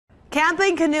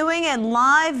Camping, canoeing, and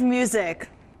live music.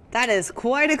 That is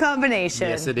quite a combination.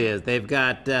 Yes, it is. They've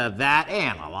got that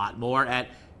and a lot more at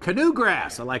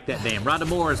CanoeGrass. I like that name. Rhonda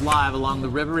Moore is live along the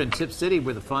river in Tip City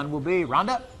where the fun will be.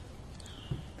 Rhonda?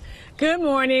 Good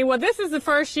morning. Well, this is the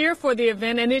first year for the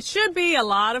event, and it should be a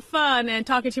lot of fun. And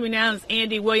talking to me now is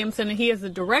Andy Williamson, and he is the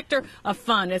director of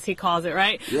fun, as he calls it,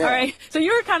 right? Yeah. All right. So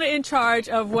you're kind of in charge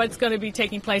of what's going to be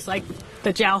taking place, like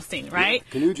the jousting, right?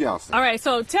 Yeah, canoe jousting. All right.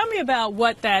 So tell me about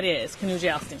what that is, canoe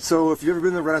jousting. So if you've ever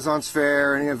been to the Renaissance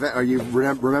Fair, any event, or you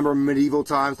remember medieval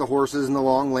times, the horses and the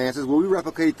long lances, well, we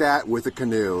replicate that with a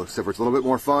canoe. So it's a little bit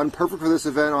more fun, perfect for this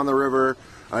event on the river.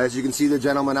 As you can see, the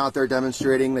gentlemen out there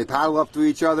demonstrating, they paddle up to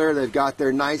each other. They've got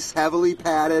their nice, heavily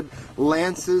padded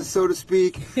lances, so to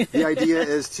speak. The idea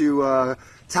is to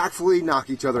tactfully knock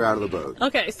each other out of the boat.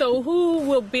 Okay, so who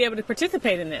will be able to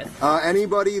participate in this?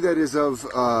 Anybody that is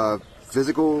of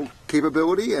physical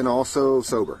capability and also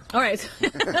sober. All right.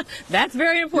 That's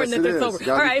very important Yes, that they're it is. sober.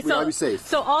 Gotta All right, gotta be safe.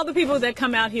 So all the people that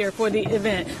come out here for the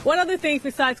event, what other things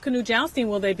besides canoe jousting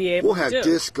will they be able We'll to have do?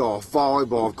 disc golf,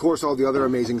 volleyball, of course, all the other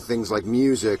amazing things like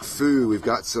music, food. We've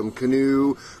got some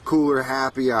canoe cooler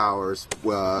happy hours.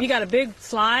 You got a big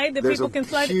slide that people can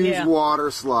slide? There's a huge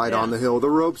water slide Yeah. on the hill. The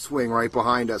rope swing right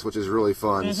behind us, which is really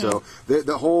fun. So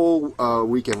the whole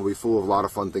weekend will be full of a lot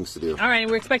of fun things to do. All right,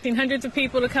 we're expecting hundreds of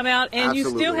people to come out, and you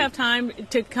still Absolutely. have time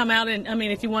to come out, and I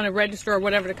mean, if you want to register or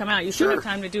whatever to come out, you still Sure. have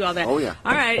time to do all that. Oh, yeah.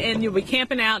 All right, and you'll be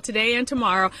camping out today and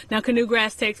tomorrow. Now,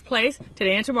 CanoeGrass takes place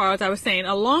today and tomorrow, as I was saying,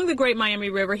 along the Great Miami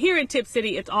River here in Tip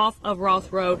City. It's off of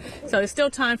Ross Road, so it's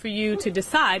still time for you to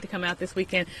decide to come out this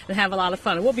weekend and have a lot of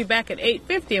fun. And we'll be back at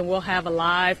 8:50, and we'll have a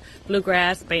live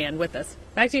bluegrass band with us.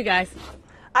 Back to you guys.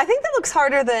 I think that looks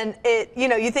harder than it,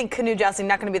 you think canoe jousting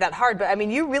not going to be that hard, but I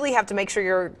mean, you really have to make sure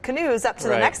your canoe is up to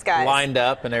the next guy. Lined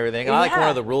up and everything. I like one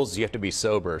of the rules is you have to be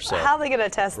sober. So. How are they going to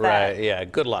test that? Right, yeah,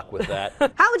 good luck with that.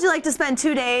 How would you like to spend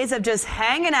 2 days of just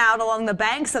hanging out along the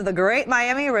banks of the Great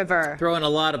Miami River? Throw in a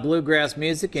lot of bluegrass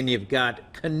music, and you've got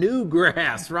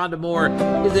CanoeGrass. Rhonda Moore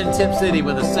is in Tip City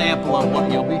with a sample of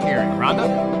what you'll be hearing. Rhonda?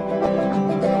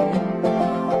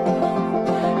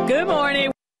 Good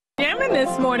morning. Jamming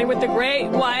this morning with the Great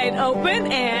Wide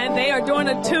Open, and they are doing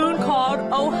a tune called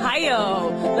Ohio.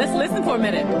 Let's listen for a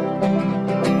minute.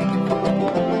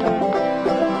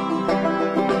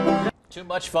 Too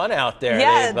much fun out there.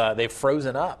 Yeah. They've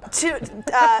frozen up.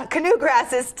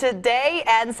 CanoeGrass is today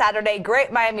and Saturday,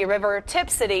 Great Miami River, Tip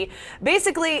City.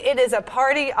 Basically, it is a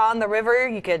party on the river.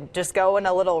 You could just go in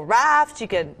a little raft. You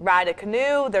could ride a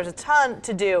canoe. There's a ton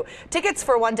to do. Tickets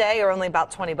for one day are only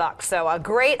about $20, so a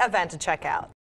great event to check out.